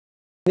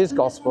his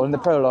gospel, in the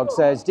prologue,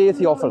 says, "Dear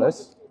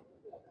Theophilus,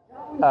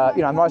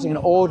 I'm writing an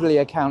orderly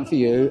account for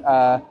you,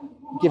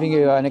 giving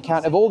you an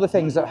account of all the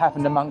things that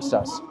happened amongst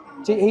us."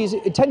 So he's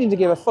intending to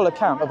give a full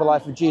account of the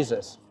life of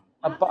Jesus,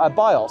 a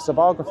bios, a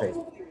biography.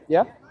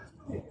 Yeah?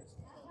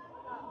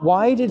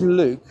 Why did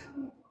Luke,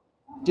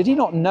 did he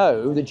not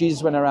know that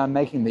Jesus went around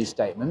making these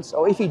statements?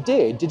 Or if he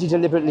did he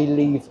deliberately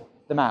leave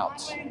them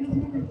out?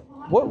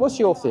 What's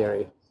your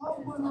theory?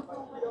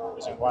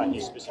 So why he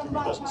specifically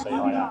doesn't say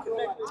I am?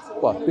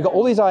 Well, we've got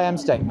all these I am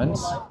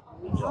statements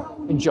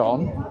in John.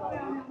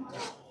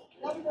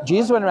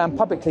 Jesus went around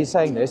publicly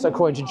saying this,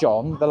 according to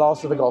John, the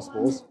last of the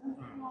Gospels.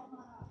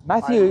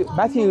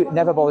 Matthew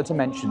never bothered to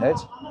mention it.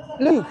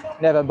 Luke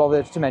never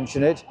bothered to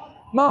mention it.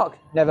 Mark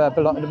never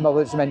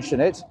bothered to mention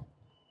it.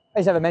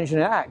 He's never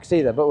mentioned it in Acts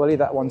either, but we'll leave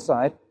that one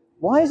side.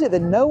 Why is it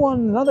that no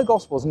one in other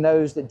Gospels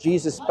knows that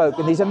Jesus spoke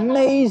in these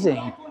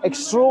amazing,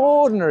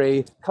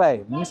 extraordinary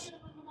claims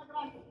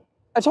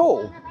at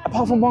all,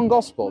 apart from one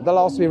Gospel, the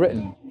last to be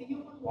written?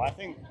 Well, I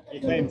think he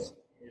claims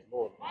he's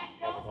Lord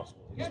in the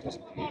Gospel. He just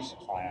doesn't use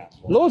I am.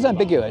 Lord's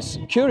ambiguous.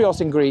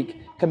 Kurios in Greek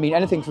can mean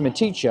anything from a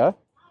teacher,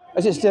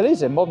 as it still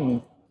is in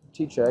modern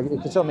teacher, it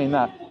can still mean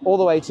that, all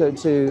the way to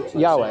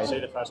Yahweh.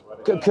 Say the first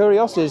word.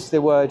 Kurios is the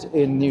word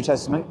in the New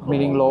Testament,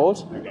 meaning Lord.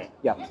 Okay.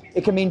 Yeah,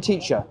 it can mean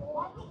teacher.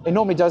 It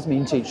normally does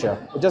mean teacher.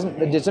 It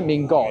doesn't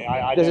mean God.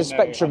 I There's a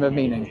spectrum of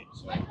meaning.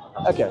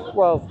 Okay,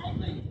 well,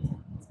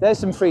 there's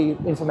some free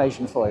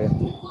information for you.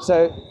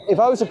 So if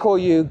I was to call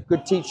you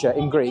good teacher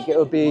in Greek, it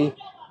would be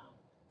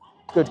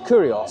good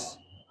kurios.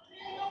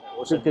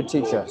 Good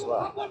teacher.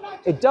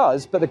 It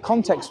does, but the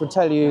context would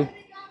tell you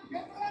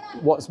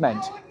what's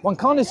meant. One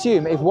can't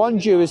assume if one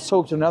Jew is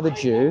talking to another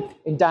Jew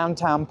in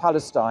downtown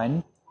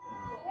Palestine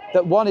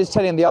that one is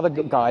telling the other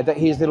guy that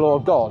he is the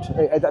Lord God.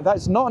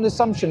 That's not an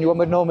assumption one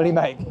would normally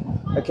make.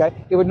 Okay,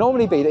 it would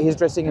normally be that he's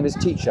addressing him as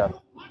teacher.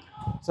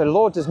 So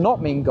Lord does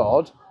not mean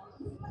God.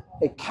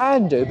 It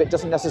can do, but it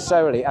doesn't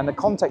necessarily. And the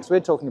context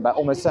we're talking about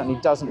almost certainly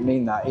doesn't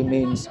mean that. It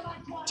means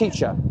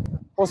teacher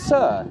or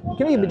sir. It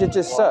can even be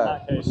just sir.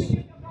 In that case,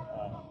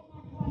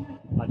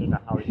 I don't know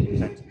how he can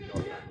pretend to be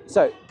God.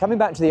 So, coming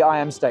back to the I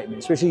am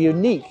statements, which are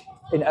unique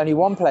in only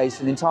one place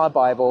in the entire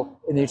Bible,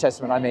 in the New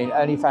Testament,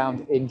 only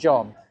found in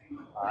John.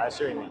 I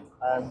see what you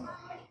mean.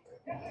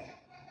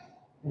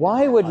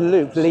 Why would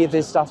Luke leave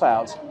this stuff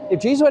out?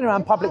 If Jesus went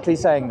around publicly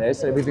saying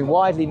this, and it would be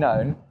widely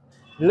known,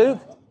 Luke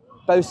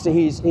boasts that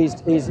he's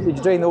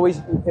doing all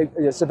these,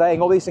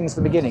 surveying all these things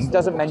from the beginning,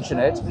 doesn't mention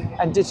it,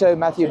 and ditto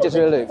Matthew,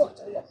 ditto Luke.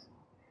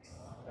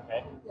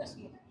 Okay. Yes.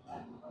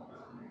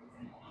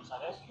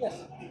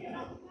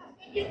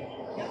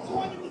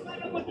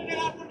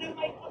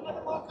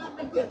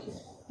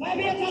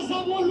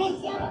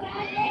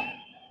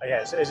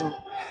 Okay, so isn't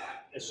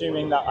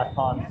assuming that I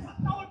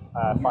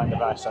can't find the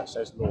verse that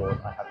says Lord,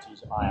 I have to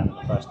use I am in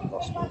the first two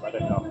Gospels. I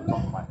don't know off the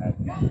top of my head.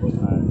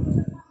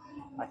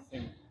 I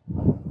think,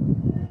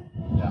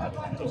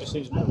 it just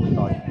seems a little weak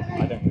argument.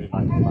 I don't really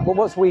like it. Well,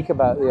 what's weak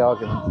about the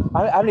argument?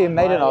 I haven't even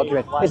made an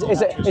argument.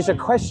 It's a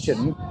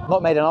question,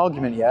 not made an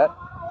argument yet.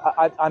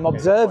 I'm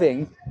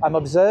observing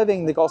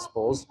the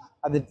Gospels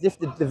and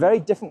the very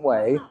different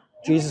way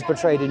Jesus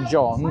portrayed in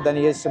John than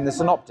he is from the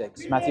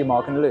Synoptics, Matthew,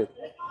 Mark, and Luke.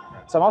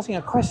 So I'm asking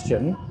a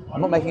question.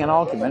 I'm not making an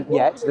argument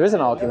yet. There is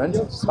an argument,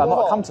 but I'm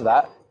not come to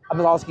that. I'm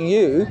just asking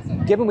you,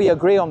 given we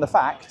agree on the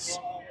facts,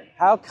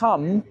 how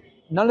come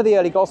none of the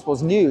early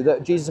Gospels knew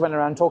that Jesus went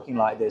around talking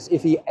like this,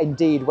 if he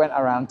indeed went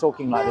around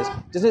talking like this?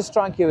 Does this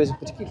strike you as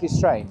particularly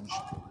strange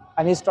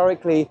and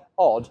historically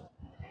odd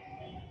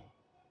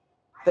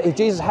that if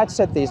Jesus had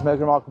said these most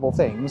remarkable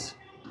things,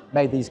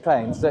 made these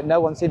claims, that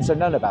no one seems to have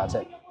known about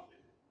it?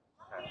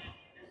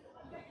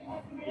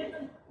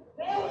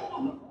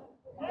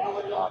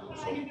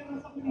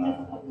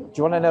 Do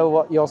you want to know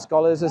what your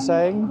scholars are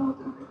saying?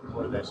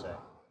 What do they say?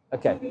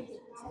 Okay.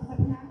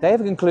 They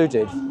have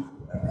concluded,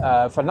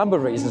 for a number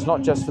of reasons,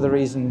 not just for the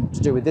reason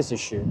to do with this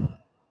issue,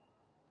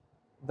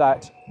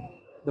 that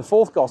the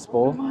fourth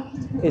Gospel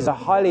is a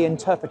highly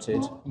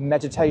interpreted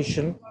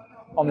meditation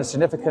on the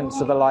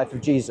significance of the life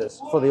of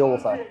Jesus for the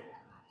author.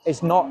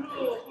 It's not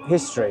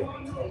history.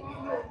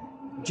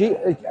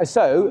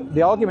 So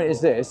the argument is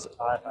this.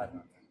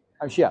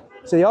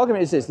 So the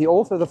argument is this: the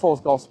author of the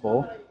fourth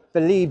Gospel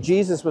believed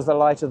Jesus was the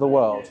light of the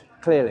world,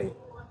 clearly.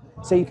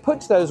 So he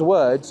puts those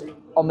words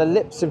on the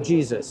lips of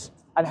Jesus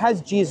and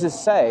has Jesus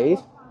say,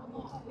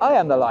 I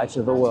am the light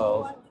of the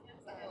world.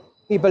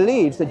 He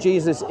believes that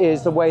Jesus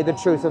is the way, the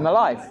truth, and the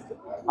life.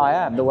 I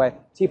am the way.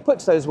 So he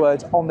puts those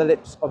words on the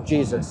lips of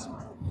Jesus.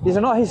 These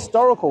are not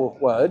historical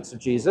words of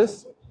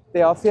Jesus.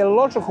 They are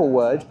theological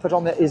words put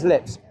on his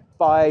lips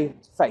by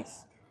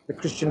faith, the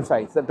Christian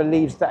faith that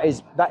believes that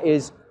is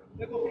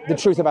the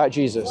truth about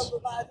Jesus.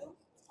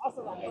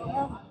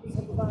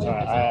 Sorry,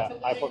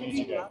 I probably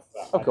need to go.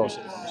 Of course.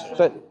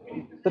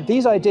 But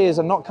these ideas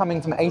are not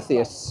coming from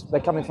atheists. They're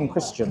coming from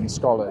Christian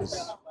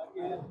scholars,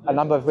 a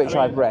number of which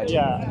I've read.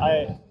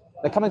 Yeah,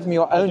 they're coming from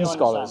your own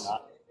scholars.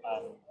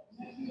 That,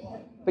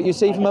 but you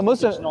see, from a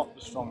Muslim... It's not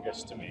the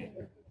strongest to me.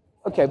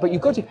 Okay, but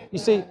you've got to... You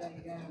see,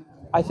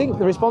 I think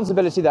the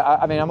responsibility that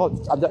I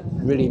don't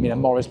really mean a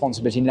moral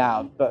responsibility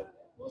now, but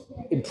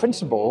in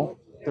principle,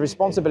 the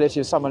responsibility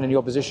of someone in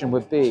your position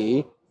would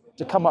be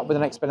to come up with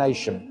an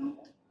explanation,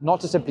 not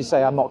to simply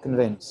say I'm not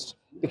convinced,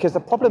 because the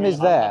problem is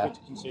I'm there. happy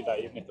to concede that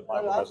even if the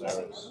Bible has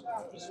errors,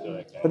 it's still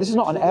okay. But this is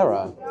not an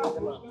error.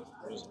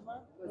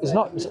 It's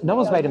not. No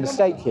one's made a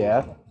mistake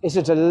here. It's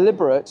a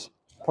deliberate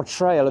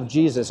portrayal of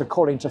Jesus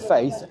according to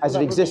faith as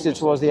it existed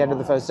towards the end of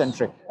the first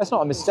century. That's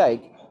not a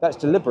mistake. That's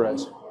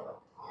deliberate.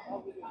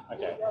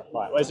 Okay,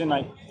 right. Well, as in,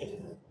 like,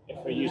 if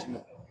we're using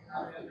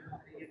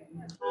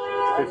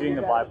if we're viewing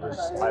the Bible as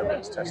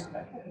eyewitness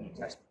testimony, the New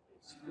Testament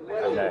is,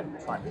 and then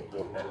trying to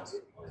warp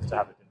it to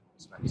have a different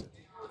perspective,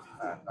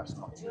 that's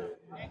not true.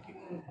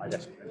 I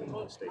guess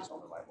the state's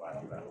not the right word,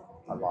 but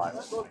our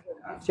lives.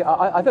 See,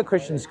 I've heard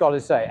Christian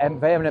scholars say, and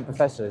very eminent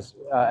professors,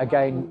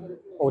 again,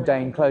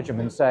 ordained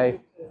clergymen say,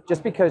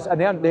 just because,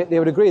 and they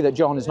would agree that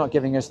John is not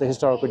giving us the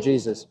historical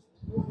Jesus,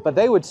 but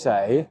they would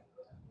say,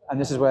 and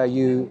this is where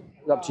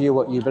up to you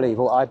what you believe,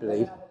 or I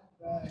believe,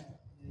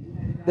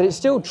 that it's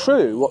still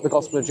true what the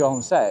Gospel of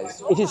John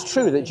says. It is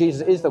true that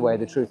Jesus is the way,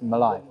 the truth, and the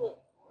life.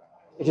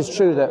 It is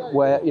true that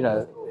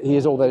he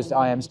is all those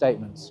I am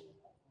statements.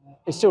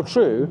 It's still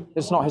true,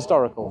 it's not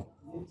historical.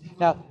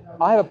 Now,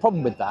 I have a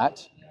problem with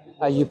that.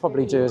 You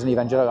probably do as an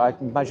evangelical. I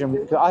can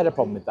imagine I had a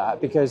problem with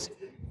that because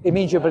it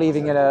means you're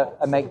believing in a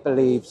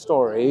make-believe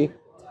story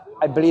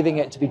and believing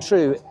it to be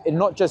true,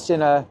 not just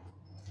in a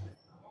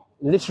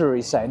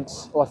literary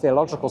sense or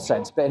theological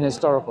sense, but in a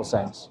historical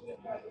sense.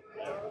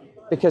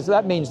 Because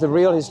that means the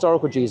real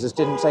historical Jesus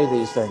didn't say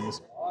these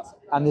things.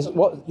 And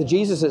what the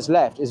Jesus that's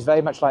left is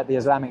very much like the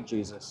Islamic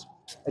Jesus,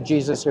 a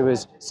Jesus who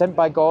is sent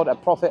by God, a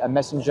prophet, a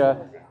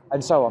messenger,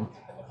 and so on.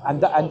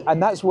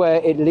 And that's where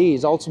it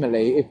leads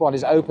ultimately, if one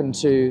is open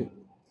to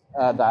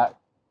to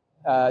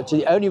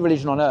the only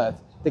religion on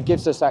earth that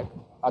gives us that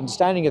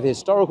understanding of the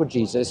historical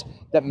Jesus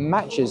that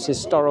matches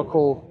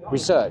historical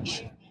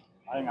research.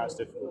 I think that's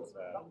difficult to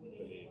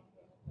believe.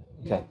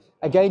 Okay.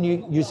 Again,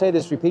 you say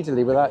this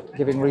repeatedly without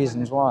giving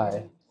reasons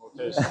why. Well,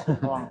 because the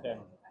Quran came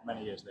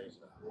many years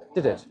later.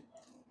 Did it?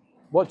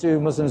 What do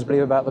Muslims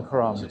believe about the It's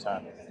Quran?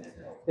 eternal.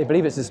 They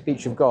believe it's the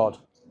speech of God.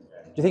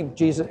 Do you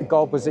think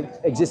God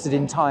existed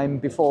in time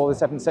before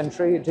the 7th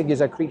century? Do you think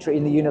he's a creature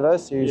in the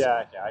universe? Yeah,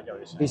 okay, I get what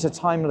you're saying. He's a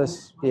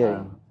timeless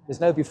being.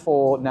 There's no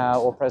before, now,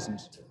 or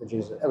present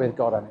with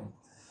God, I mean.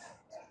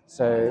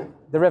 So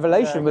the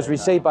revelation was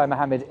received by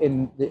Muhammad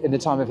in the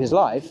time of his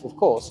life, of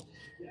course,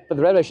 but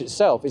the revelation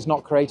itself is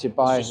not created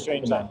by It's just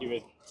strange the man. that he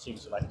would seem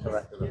to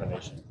correct the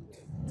revelation.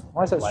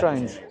 Why is that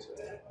strange?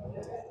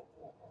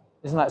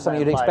 Isn't that something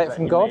you'd Implies expect that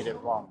from he God? made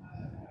it wrong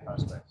in the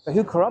first place. But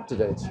who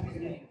corrupted it?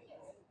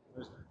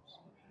 Muslims.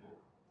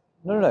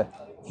 No.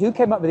 Who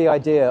came up with the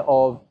idea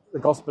of the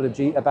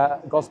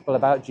gospel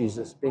about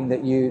Jesus being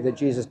that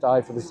Jesus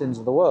died for the sins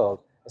of the world?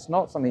 It's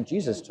not something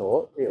Jesus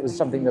taught. It was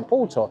something that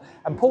Paul taught,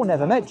 and Paul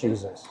never met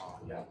Jesus.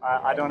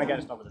 I don't want to get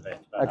into another debate.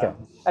 But, Okay.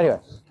 Anyway,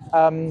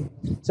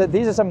 so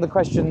these are some of the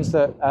questions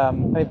that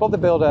Bob the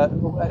Builder,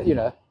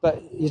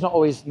 but he's not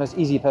always the most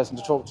easy person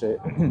to talk to,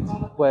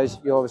 whereas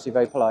you're obviously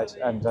very polite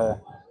and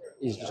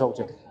easy to talk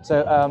to.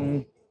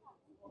 So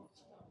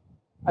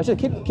I should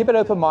keep an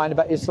open mind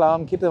about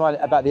Islam. Keep an open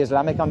mind about the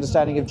Islamic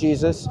understanding of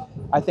Jesus.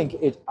 I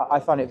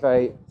find it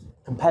very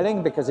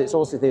compelling because it's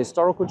also the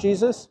historical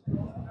Jesus,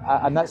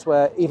 and that's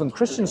where even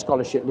Christian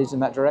scholarship leads in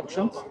that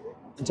direction,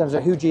 in terms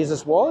of who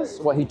Jesus was,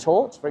 what he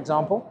taught, for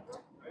example.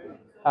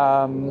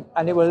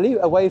 And it will lead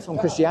away from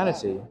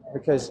Christianity,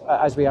 because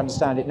as we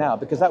understand it now,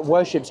 because that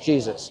worships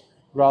Jesus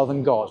rather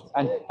than God.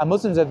 And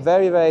Muslims are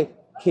very, very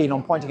keen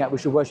on pointing out we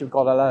should worship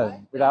God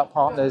alone, without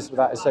partners,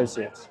 without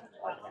associates.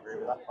 I can agree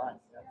with that, fine.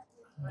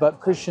 Yeah. But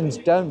Christians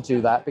don't do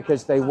that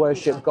because they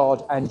worship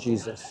God and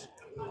Jesus.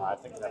 I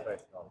think they're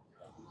both wrong.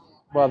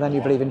 Well, then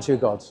you believe in two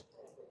gods.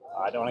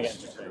 I don't want to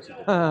get into Trinity.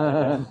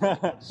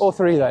 Or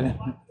three then.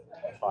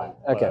 Fine.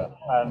 Okay.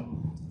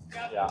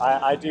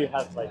 I do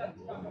have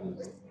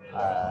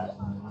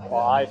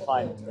I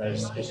find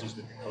there's issues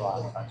with the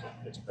Quran in terms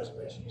of its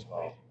preservation as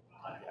well,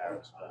 and the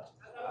errors.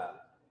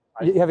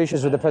 But You have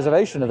issues with the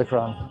preservation of the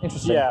Quran.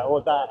 Interesting. yeah,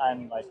 or that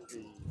and the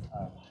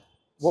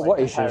What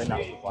issues? comparing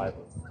that to the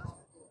Bible.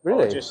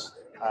 Really? Or just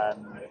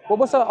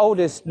What's our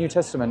oldest New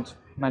Testament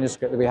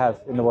manuscript that we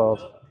have in the world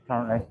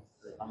currently?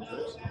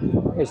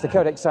 300s. It's the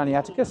Codex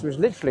Sinaiticus, which is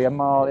literally a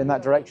mile in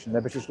that direction,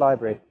 the British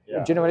Library.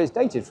 Yeah. Do you know when it's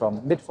dated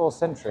from? Mid-4th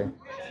century.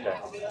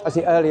 Okay. That's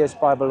the earliest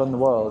Bible in the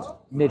world,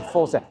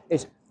 mid-4th century.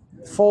 It's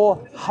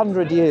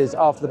 400 years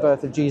after the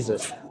birth of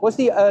Jesus. What's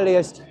the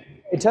earliest,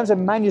 in terms of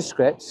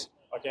manuscripts?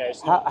 Okay.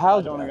 So How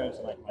I don't want to go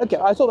into Okay,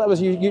 I thought that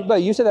was you. Well,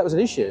 you said that was an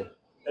issue.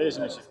 It is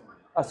an issue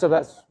for me. So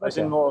that's. It's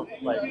Okay. in more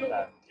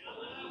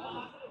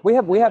We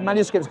have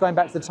manuscripts going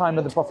back to the time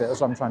of the prophet.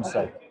 That's what I'm trying to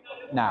say.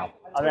 Now.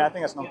 I mean, I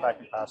think that's not fair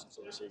comparison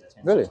to obviously it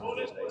came Really? 600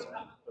 years later,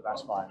 but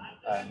that's fine.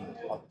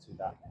 I'll do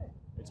that.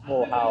 It's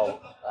more how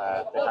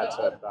they had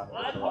to burn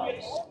all the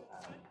Qurans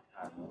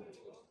and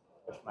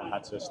Uthman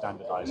had to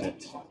standardise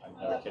it, and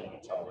they were killing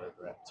each other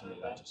over it. To me,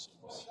 that just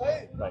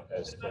seems like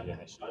there's clearly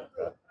an issue.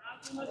 But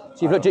So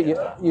you've looked at,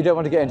 you don't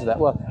want to get into that.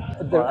 Well,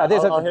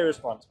 I'll hear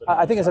response.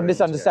 I think it's a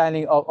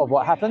misunderstanding of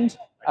what happened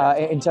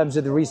in terms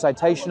of the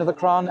recitation of the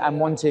Quran and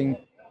wanting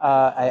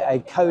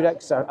a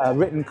codex, a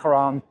written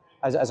Quran,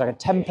 as like a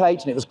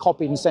template, and it was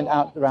copied and sent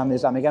out around the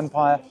Islamic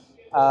Empire.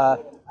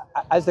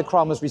 As the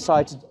Quran was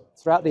recited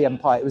throughout the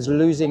empire, it was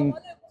losing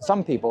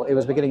some people. It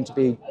was beginning to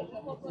be,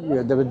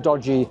 there was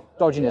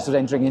dodginess was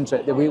entering into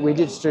it. We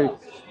needed to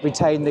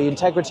retain the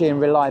integrity and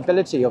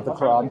reliability of the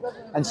Quran,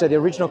 and so the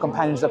original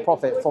companions of the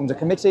Prophet formed a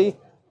committee,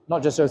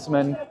 not just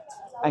Uthman,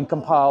 and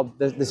compiled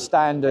the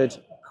standard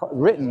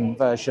written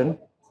version,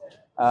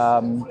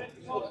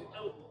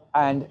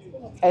 and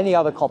any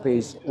other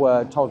copies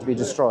were told to be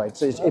destroyed.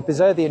 So it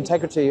preserved the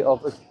integrity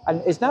of,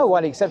 and it's now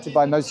widely accepted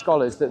by most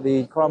scholars that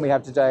the Quran we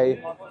have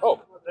today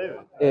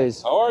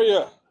is. How are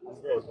you?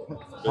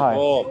 Hi.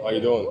 Oh, how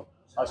you doing?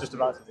 I was just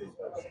about to do.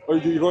 Oh,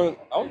 you going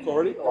out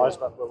already? I was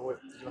about to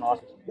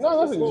ask you.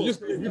 No, nothing.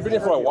 You've been here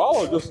for a while,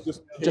 or just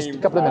Just a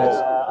couple of minutes.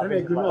 I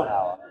think an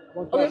hour.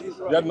 Okay.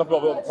 You had enough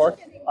of the park?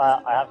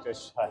 I have to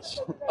church.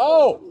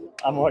 Oh!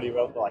 I'm already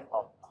well, like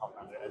half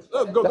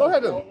an hour. Go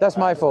ahead then. That's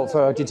my fault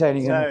for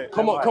detaining him. So,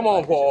 Come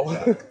on, Paul.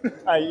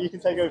 you can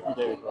take over from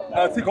David.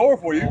 Take over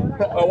for you.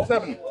 What's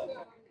happening?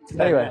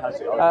 Anyway,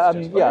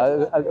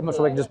 yeah, I'm not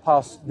sure we can just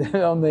pass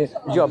on the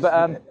job,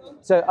 but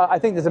so I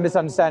think there's a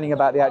misunderstanding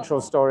about the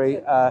actual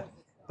story.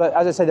 But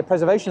as I say, the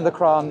preservation of the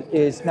Quran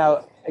is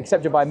now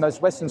accepted by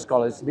most Western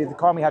scholars. The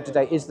Quran we have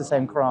today is the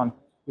same Quran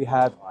we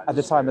have at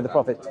the time of the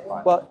Prophet.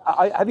 Well,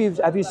 have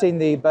you seen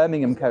the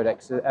Birmingham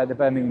Codex at the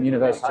Birmingham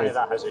University?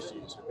 That has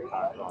issues with the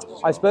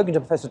current. I've spoken to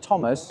Professor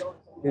Thomas,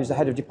 who's the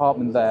head of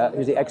department there,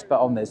 who's the expert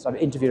on this. I've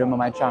interviewed him on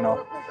my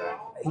channel.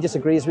 He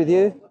disagrees with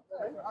you.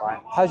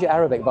 How's your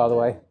Arabic, by the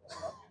way?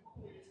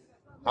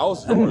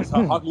 How's yours?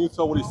 How can you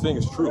tell what he's saying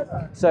is true?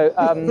 So,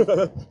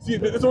 see,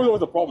 this is always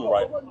the problem,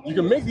 right? You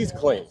can make these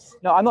claims.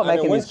 no, I'm not and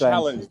making then these claims.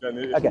 challenged,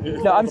 then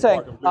Okay. No, I'm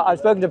saying I've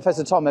spoken to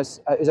Professor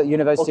Thomas, who's at the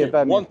University of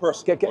Birmingham. One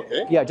person.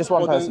 Okay. Yeah, just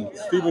one Well, person. then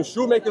Stephen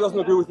Shoemaker doesn't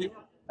agree with you,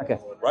 Okay.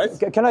 right?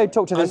 Can I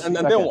talk to this? And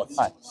okay. then what?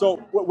 All right. So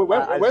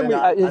when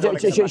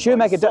we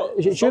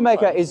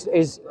Shoemaker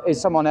is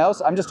someone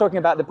else. I'm just talking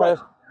about the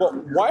person. But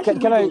why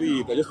should can we I-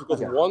 believe that just because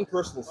one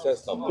person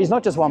says something? He's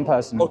not just one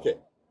person. Okay.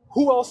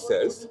 Who else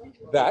says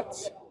that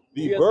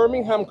the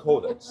Birmingham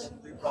Codex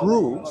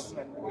proves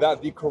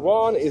that the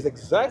Quran is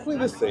exactly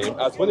the same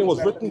as when it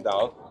was written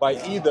down by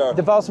either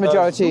The vast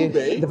majority of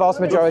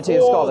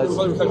scholars.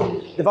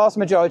 The vast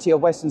majority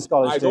of Western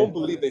scholars I do. don't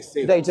believe they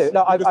say They that. do.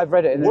 No, I've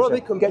read it in the What are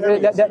they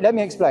comparing it to? Let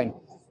me explain.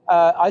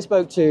 I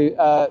spoke to.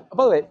 By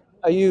the way,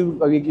 are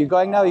you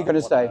going now? Or are you going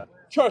to stay?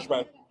 Church,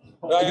 man.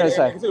 You're going to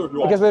stay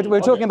because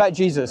we're talking about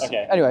Jesus.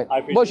 Okay. Anyway,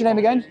 what's your name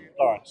again?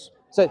 Lawrence.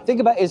 So think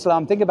about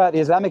Islam, think about the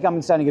Islamic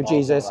understanding of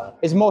Jesus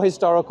is more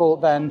historical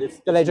than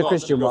the later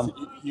Christian one.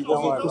 He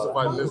wasn't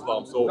crucified in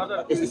Islam, so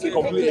it's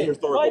completely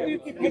historical.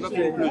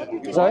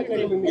 Sorry?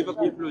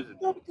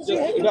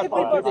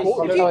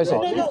 Oh, I see.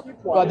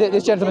 Well,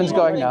 this gentleman's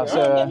going now, so...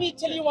 Let me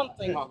tell you one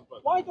thing.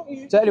 Why don't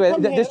you... So anyway,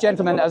 this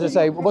gentleman, as I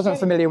say, wasn't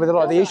familiar with a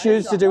lot of the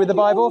issues to do with the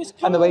Bible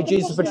and the way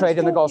Jesus portrayed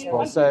in the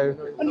Gospel. So,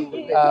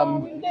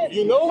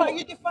 You know,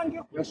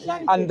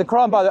 and the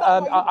Quran, by the,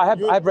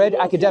 I've read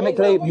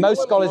academically,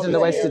 most scholars in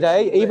the West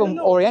today, even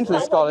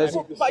Orientalist scholars,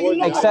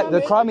 accept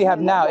the Quran we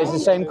have now is the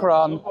same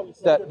Quran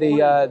that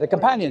the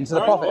companions of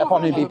the Prophet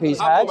upon whom be peace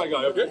had.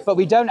 But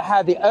we don't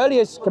have the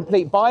earliest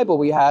complete Bible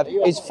we have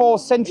is 4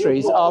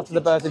 centuries after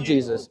the birth of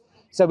Jesus.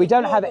 So we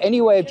don't have any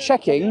way of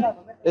checking.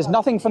 There's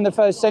nothing from the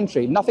 1st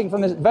century, nothing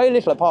from this, very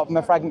little apart from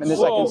a fragment in the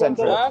 2nd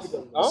century.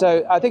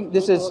 So I think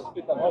this is,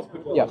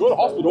 yeah. go to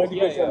hospital.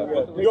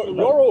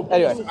 You're obese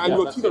Anyway. and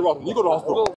your teeth are rotten. You go to hospital.